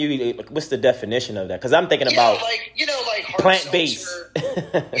Beer, what's the definition of that? Because I'm thinking about like hard plant-based.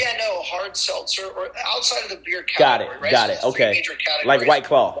 Hard seltzer or outside of the beer category. Got it. Okay. Major categories, like White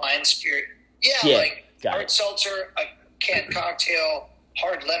Claw, wine, spirit. Hard seltzer, a canned cocktail,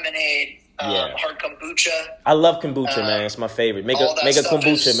 hard lemonade. Hard kombucha. I love kombucha, man. It's my favorite. Make a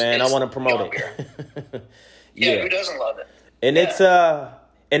kombucha, man. I want to promote it. Who doesn't love it? And it's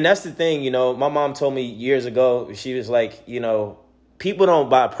and that's the thing, my mom told me years ago, she was like, people don't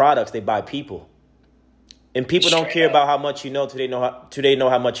buy products, they buy people. And people don't care about how much you know till they know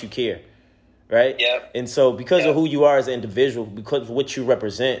how much you care. Right? Yeah. And so because of who you are as an individual, because of what you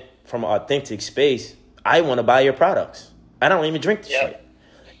represent from an authentic space, I want to buy your products. I don't even drink the shit.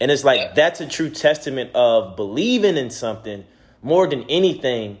 And it's like that's a true testament of believing in something more than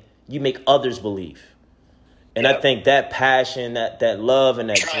anything, you make others believe. And I think that passion, that love, and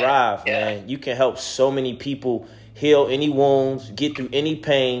that drive, man, you can help so many people heal any wounds, get through any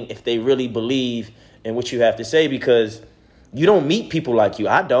pain if they really believe in what you have to say, because you don't meet people like you.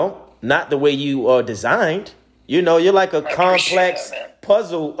 I don't. Not the way you are designed. You're like a complex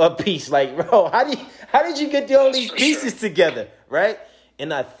puzzle piece. Like, bro, how did you get all these pieces together, right?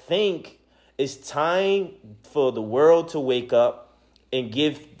 And I think it's time for the world to wake up and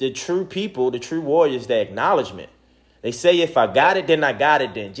give the true people, the true warriors, the acknowledgement. They say, if I got it, then I got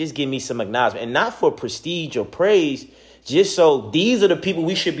it then. Just give me some acknowledgement. And not for prestige or praise, just so these are the people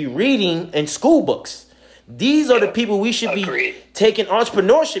we should be reading in school books. These are the people we should be taking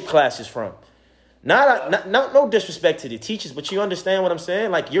entrepreneurship classes from. No disrespect to the teachers, but you understand what I'm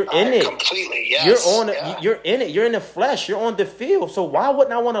saying? Like, you're in it. Completely, yes. You're in it. You're in the flesh. You're on the field. So why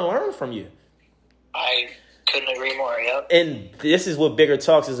wouldn't I want to learn from you? I couldn't agree more, And this is what Bigger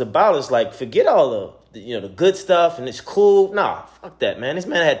Talks is about. It's like, forget all the good stuff and it's cool. Nah, fuck that, man. This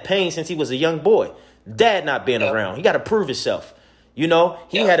man had pain since he was a young boy. Dad not being around. He got to prove himself. He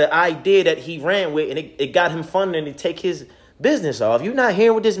had an idea that he ran with, and it got him funding to take his business off. You not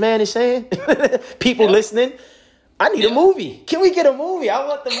hearing what this man is saying? People listening? I need a movie. Can we get a movie? I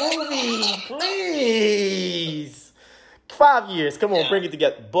want the movie, please. 5 years. Come on, bring it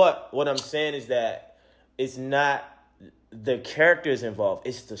together. But what I'm saying is that it's not the characters involved.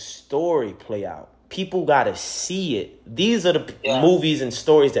 It's the story play out. People got to see it. These are the movies and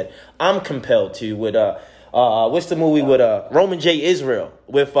stories that I'm compelled to with, what's the movie with Roman J. Israel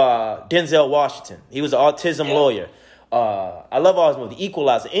with Denzel Washington? He was an autism lawyer. I love all his movies. The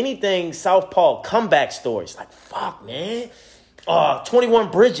Equalizer. Anything Southpaw, comeback stories. Like, fuck, man.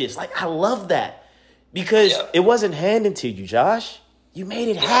 21 Bridges. Like, I love that. Because it wasn't handed to you, Josh. You made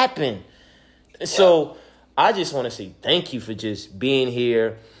it happen. So I just want to say thank you for just being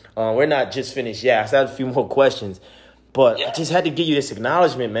here. We're not just finished. I still have a few more questions. But I just had to give you this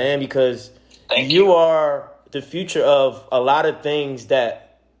acknowledgement, man, because you are the future of a lot of things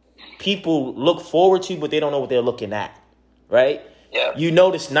that people look forward to, but they don't know what they're looking at, right? Yeah. You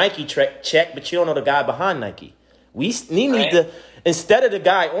know this Nike check, but you don't know the guy behind Nike. We need to, instead of the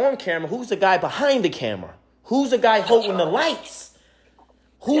guy on camera, who's the guy behind the camera? Who's the guy holding the lights?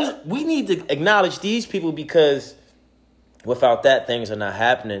 We need to acknowledge these people, because without that, things are not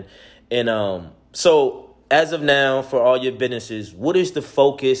happening. And so as of now, for all your businesses, what is the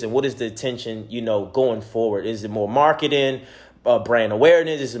focus and what is the attention, going forward? Is it more marketing, brand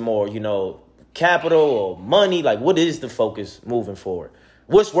awareness? Is it more, capital or money? Like, what is the focus moving forward?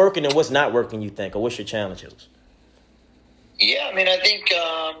 What's working and what's not working, you think, or what's your challenges? Yeah, I mean, I think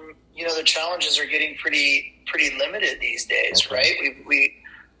the challenges are getting pretty limited these days, Okay. right?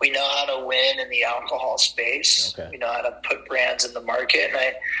 We know how to win in the alcohol space. Okay. We know how to put brands in the market, and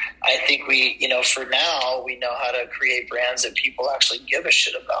I think for now we know how to create brands that people actually give a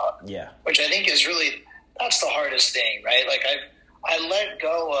shit about. Yeah. Which I think is really, that's the hardest thing, right? Like I let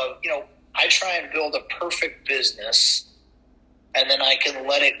go of, I try and build a perfect business, and then I can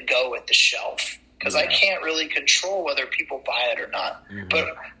let it go at the shelf. Because I can't really control whether people buy it or not. Mm-hmm.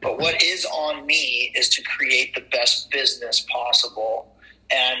 But what is on me is to create the best business possible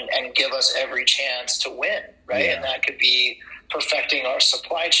and give us every chance to win, right? Yeah. And that could be perfecting our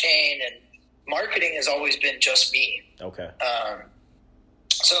supply chain, and marketing has always been just me. Okay.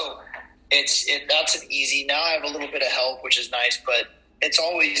 So that's an easy. Now I have a little bit of help, which is nice, but it's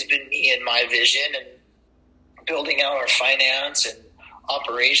always been me and my vision and building out our finance and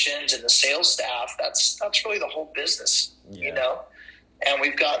operations and the sales staff. That's really the whole business, and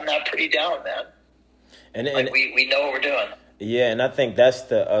we've gotten that pretty down, man. And we know what we're doing. Yeah, and I think that's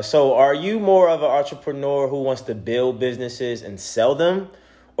so are you more of an entrepreneur who wants to build businesses and sell them,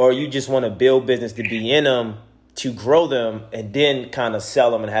 or you just want to build business to be in them, to grow them, and then kind of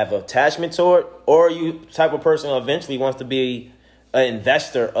sell them and have an attachment to it? Or are you the type of person who eventually wants to be an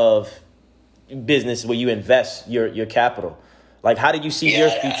investor of business where you invest your capital? Like, how do you see your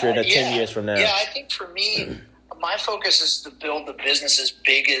future in 10 years from now? Yeah, I think for me, my focus is to build the business as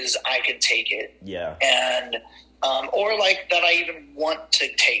big as I can take it. Yeah. And, or like that I even want to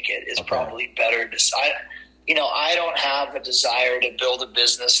take it is probably better to say. I don't have a desire to build a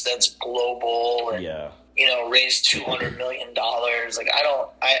business that's global and, raise $200 million. Like,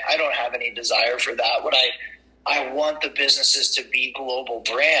 I don't have any desire for that. What I want the businesses to be global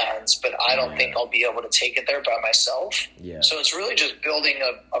brands, but I don't think I'll be able to take it there by myself. Yeah. So it's really just building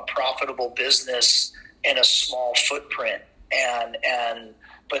a profitable business in a small footprint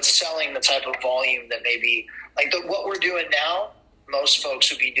but selling the type of volume that maybe like what we're doing now, most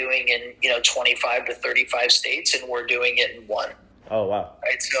folks would be doing in, 25 to 35 states, and we're doing it in one. Oh, wow.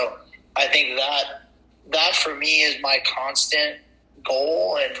 Right. So I think that for me is my constant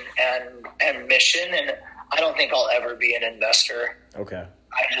goal and mission. And I don't think I'll ever be an investor. Okay.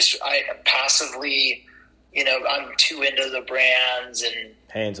 I passively, I'm too into the brands and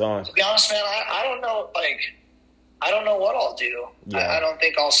hands-on. To be honest, man, I don't know. Like, I don't know what I'll do. Yeah. I don't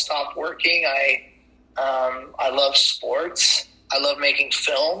think I'll stop working. I love sports. I love making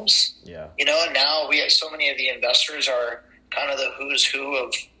films. Yeah. And now we have so many of the investors are kind of the who's who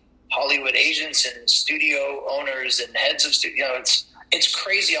of Hollywood agents and studio owners and heads of studio. It's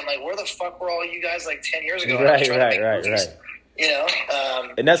crazy. I'm like, where the fuck were all you guys like 10 years ago? Right.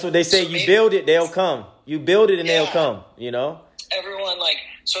 And that's what they say. You build it, they'll come. You build it and they'll come, Everyone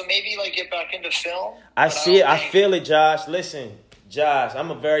so maybe get back into film. I see it. I feel it, Josh. Listen, Josh, I'm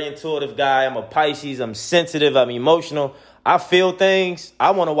a very intuitive guy. I'm a Pisces. I'm sensitive. I'm emotional. I feel things.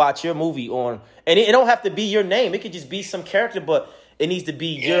 I want to watch your movie and it don't have to be your name. It could just be some character, but it needs to be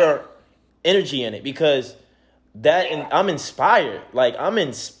your energy in it because and I'm inspired. I'm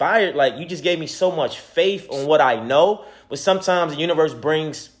inspired. You just gave me so much faith on what I know. But sometimes the universe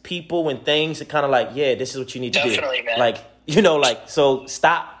brings people and things that kind of this is what you need to do. Definitely, man. So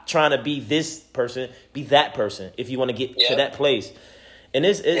stop trying to be this person, be that person if you want to get to that place. And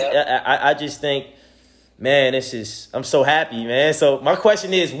I just think, man, I'm so happy, man. So my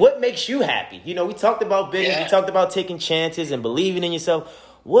question is, what makes you happy? We talked about business. We talked about taking chances and believing in yourself.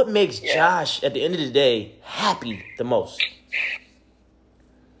 What makes Josh, at the end of the day, happy the most?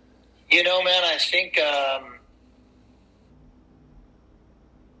 Man, I think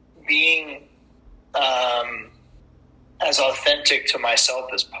being as authentic to myself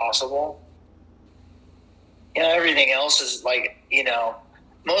as possible. Everything else is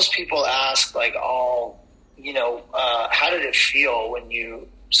most people ask how did it feel when you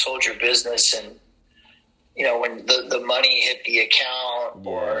sold your business and, when the money hit the account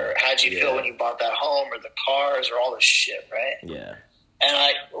or how'd you feel when you bought that home or the cars or all this shit, right? Yeah.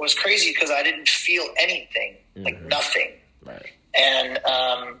 And it was crazy because I didn't feel anything, nothing. Right. And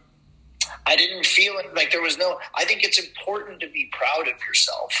I didn't feel it, there was I think it's important to be proud of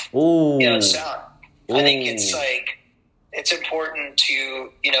yourself. Ooh. I think it's important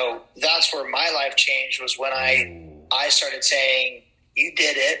to, that's where my life changed was when I started saying, you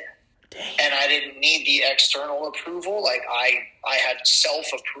did it. Dang. And I didn't need the external approval. I had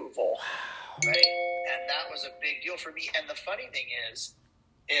self-approval. Wow. Right. And that was a big deal for me. And the funny thing is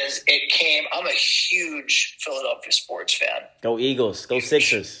is it came. I'm a huge Philadelphia sports fan. Go Eagles. Go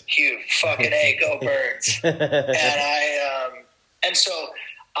Sixers. Huge. Fucking A. Go Birds. And so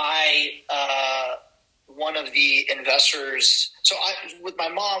one of the investors. So with my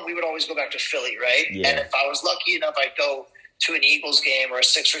mom, we would always go back to Philly, right? Yeah. And if I was lucky enough, I'd go to an Eagles game or a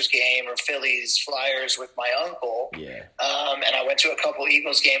Sixers game or Phillies Flyers with my uncle. Yeah. And I went to a couple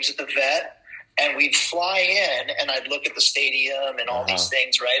Eagles games at the Vet. And we'd fly in, and I'd look at the stadium and all these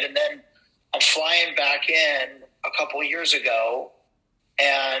things, right? And then I'm flying back in a couple of years ago,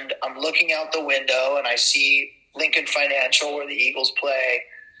 and I'm looking out the window, and I see Lincoln Financial where the Eagles play,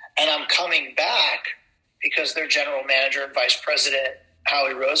 and I'm coming back because their general manager and vice president,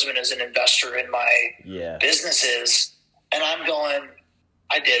 Howie Roseman, is an investor in my businesses, and I'm going,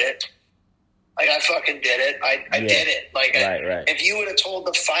 I did it. Like, I fucking did it. I did it. Like, right. If you would have told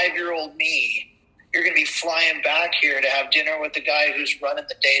the 5-year-old me, you're going to be flying back here to have dinner with the guy who's running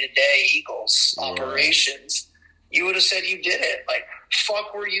the day-to-day Eagles operations, you would have said you did it. Like,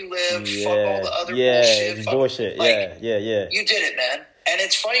 fuck where you live, fuck all the other bullshit. Bullshit. Like, Yeah. You did it, man. And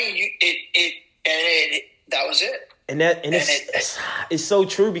it's funny, that was it. It's so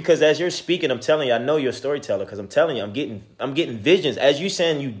true because as you're speaking, I'm telling you, I know you're a storyteller because I'm telling you, I'm getting visions. As you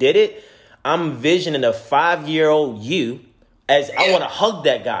saying you did it, I'm envisioning a 5-year-old you as I want to hug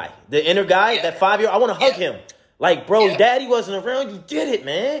that guy. The inner guy, that 5-year-old, I want to hug him. Like, bro, daddy wasn't around. You did it,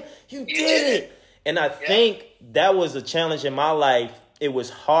 man. You did it. And I think that was a challenge in my life. It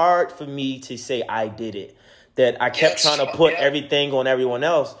was hard for me to say I did it. That I kept trying to put everything on everyone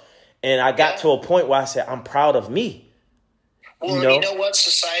else. And I got to a point where I said, I'm proud of me. Well, you know what?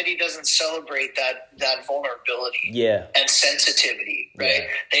 Society doesn't celebrate that vulnerability and sensitivity, right?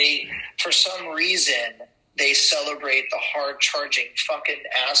 They, for some reason, they celebrate the hard-charging fucking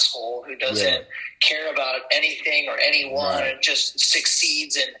asshole who doesn't care about anything or anyone and just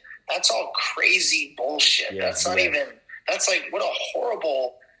succeeds. And that's all crazy bullshit. That's not even – that's like what a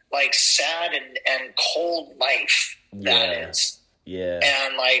horrible, like, sad and cold life that is. Yeah.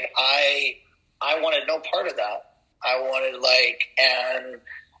 And, like, I wanted no part of that. I wanted and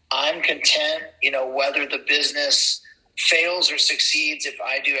I'm content, whether the business fails or succeeds, if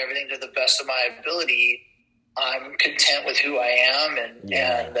I do everything to the best of my ability, I'm content with who I am. And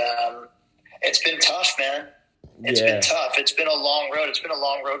it's been tough, man. It's been tough. It's been a long road.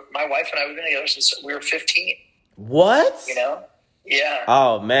 My wife and I, we've been together since we were 15. What? Yeah.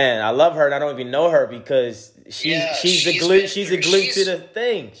 Oh man, I love her and I don't even know her because she's a glue to the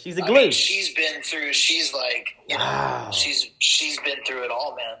thing. She's a glue. I mean, she's like, wow. She's been through it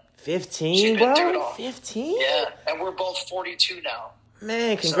all, man. 15, bro? 15? Yeah. And we're both 42 now.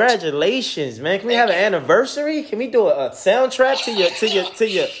 Man, congratulations, man. Can we have an anniversary? Can we do a soundtrack to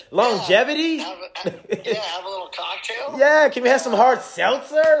your longevity? Have a little cocktail. Yeah, can we have some hard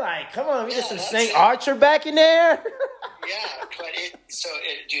seltzer? Like, come on, we get some St. Archer back in there. But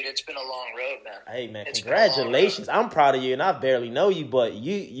dude, it's been a long road, man. Hey, man, congratulations. I'm proud of you, and I barely know you, but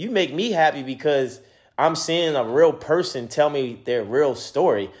you make me happy because I'm seeing a real person tell me their real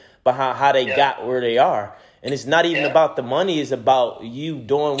story behind how they got where they are. And it's not even about the money. It's about you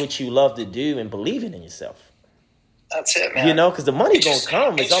doing what you love to do and believing in yourself. That's it, man. Because the money's going to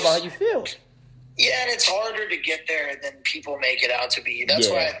come. It's all about how you feel. Yeah, and it's harder to get there than people make it out to be. That's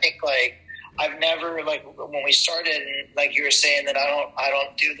why I think, like, I've never, like, when we started, like you were saying that I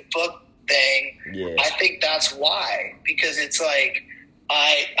don't do the book thing. Yeah. I think that's why. Because it's like,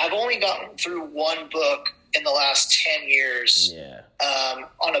 I've only gotten through one book in the last 10 years.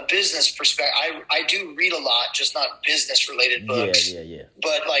 On a business perspective, I do read a lot, just not business related books.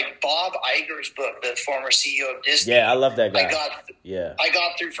 But like Bob Iger's book, the former CEO of Disney. Yeah, I love that guy. I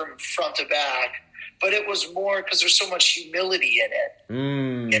got through from front to back, but it was more because there's so much humility in it.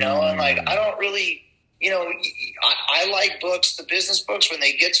 And like I don't really, I like books, the business books, when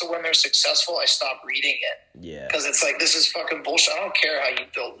they get to when they're successful, I stop reading it. Yeah. Because it's like, this is fucking bullshit. I don't care how you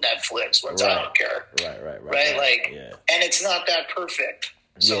built Netflix. I don't care. Right. Like, and it's not that perfect.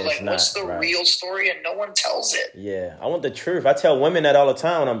 So what's the real story? And no one tells it. Yeah. I want the truth. I tell women that all the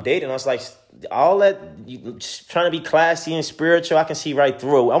time when I'm dating. I was like, all that you trying to be classy and spiritual, I can see right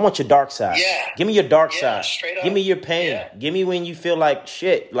through. I want your dark side. Yeah. Give me your dark side. Straight up. Give me your pain. Yeah. Give me when you feel like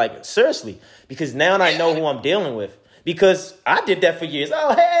shit. Like, seriously. Because now I know who I'm dealing with. Because I did that for years.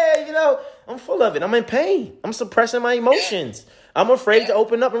 Oh, hey, I'm full of it. I'm in pain. I'm suppressing my emotions. I'm afraid to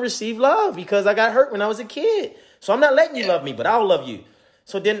open up and receive love because I got hurt when I was a kid. So I'm not letting you love me, but I'll love you.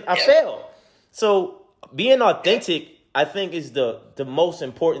 So then I fail. So being authentic, I think, is the most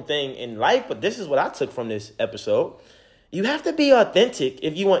important thing in life. But this is what I took from this episode. You have to be authentic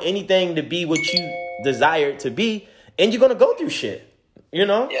if you want anything to be what you desire it to be. And you're going to go through shit. You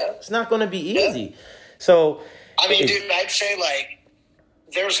know, it's not going to be easy. So, I mean, dude, I'd say like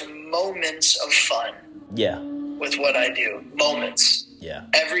there's moments of fun. Yeah. With what I do, moments. Yeah.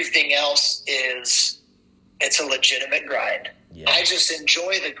 Everything else it's a legitimate grind. Yeah. I just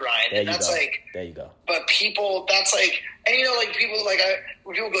enjoy the grind, there and that's go. Like there you go. But people, that's like, and you know, like people like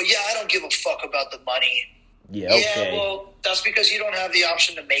when people go, yeah, I don't give a fuck about the money. Yeah, okay. Yeah, well, that's because you don't have the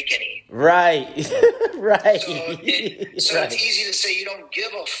option to make any. Right. Right. So, it's easy to say you don't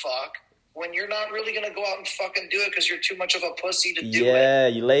give a fuck when you're not really going to go out and fucking do it because you're too much of a pussy to do it. Yeah,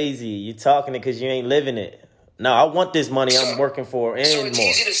 you're lazy. You're talking it because you ain't living it. No, I want this money I'm working for and so it's more.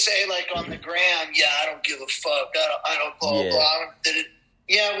 easy to say, like, on the gram, yeah, I don't give a fuck. I don't blah, blah.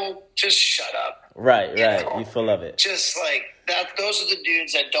 Yeah, well, just shut up. Right. You full of it. Just like that. Those are the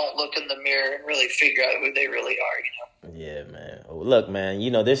dudes that don't look in the mirror and really figure out who they really are, you know? Yeah, man. Well, look, man, you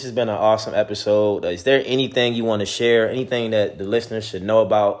know, this has been an awesome episode. Is there anything you want to share, anything that the listeners should know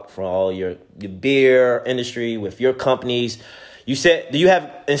about from all your beer industry with your companies? You said, do you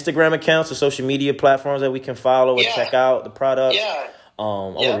have Instagram accounts or social media platforms that we can follow or check out the products? Yeah.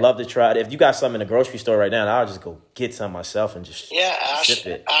 I would love to try it. If you got something in the grocery store right now, I'll just go get some myself and just sip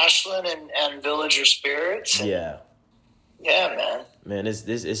it. Ashland and Villager Spirits. Yeah, man. Man, this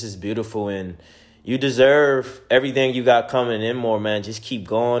is beautiful, and you deserve everything you got coming in more, man. Just keep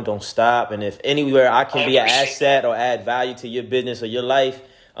going, don't stop. And if anywhere I can be an asset or add value to your business or your life,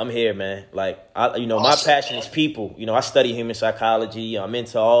 I'm here, man. Like, awesome, my passion is people. You know, I study human psychology. I'm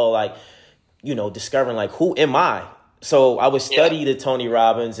into all, like, discovering, like, who am I? So I would study the Tony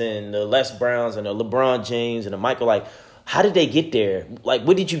Robbins and the Les Browns and the LeBron James and the Michael. Like, how did they get there? Like,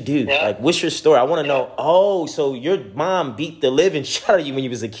 what did you do? Yeah. Like, what's your story? I want to know. Oh, so your mom beat the living shit out of you when you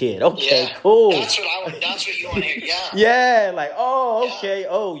was a kid. Okay, cool. That's what you want to hear. Yeah. Yeah. Like, oh, okay. Yeah.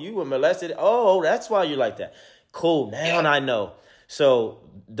 Oh, you were molested. Oh, that's why you're like that. Cool. Now I know. So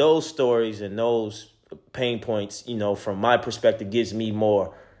those stories and those pain points, from my perspective, gives me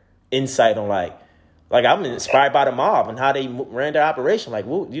more insight on like I'm inspired by the mob and how they ran their operation. Like,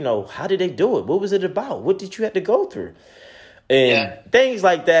 well, how did they do it? What was it about? What did you have to go through? And things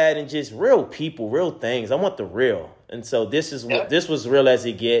like that, and just real people, real things. I want the real. And so this was real as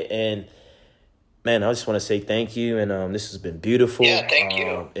it get. And man, I just want to say thank you. And this has been beautiful. Yeah, thank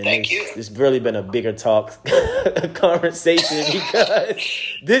you. Thank you. It's really been a bigger talk conversation because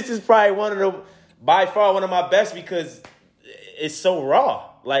this is probably by far one of my best because it's so raw.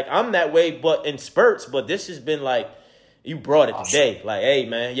 Like, I'm that way, but in spurts. But this has been like, you brought it today. Like, hey,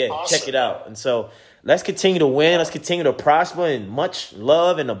 man, check it out. And so let's continue to win. Let's continue to prosper, and much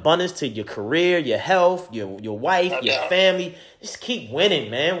love and abundance to your career, your health, your wife, your family. Just keep winning,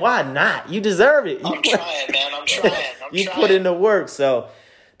 man. Why not? You deserve it. I'm trying, man. I'm trying. You put in the work. So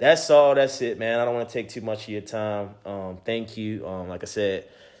that's all. That's it, man. I don't want to take too much of your time. Thank you. Like I said,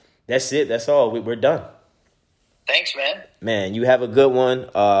 that's it. That's all. We're done. Thanks, man. Man, you have a good one.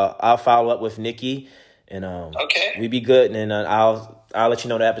 I'll follow up with Nikki, and we be good, and I'll let you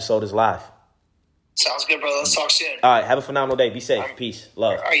know the episode is live. Sounds good, brother. Let's talk soon. All right, have a phenomenal day. Be safe. Peace.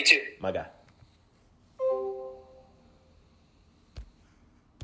 Love. All right, you too. My guy.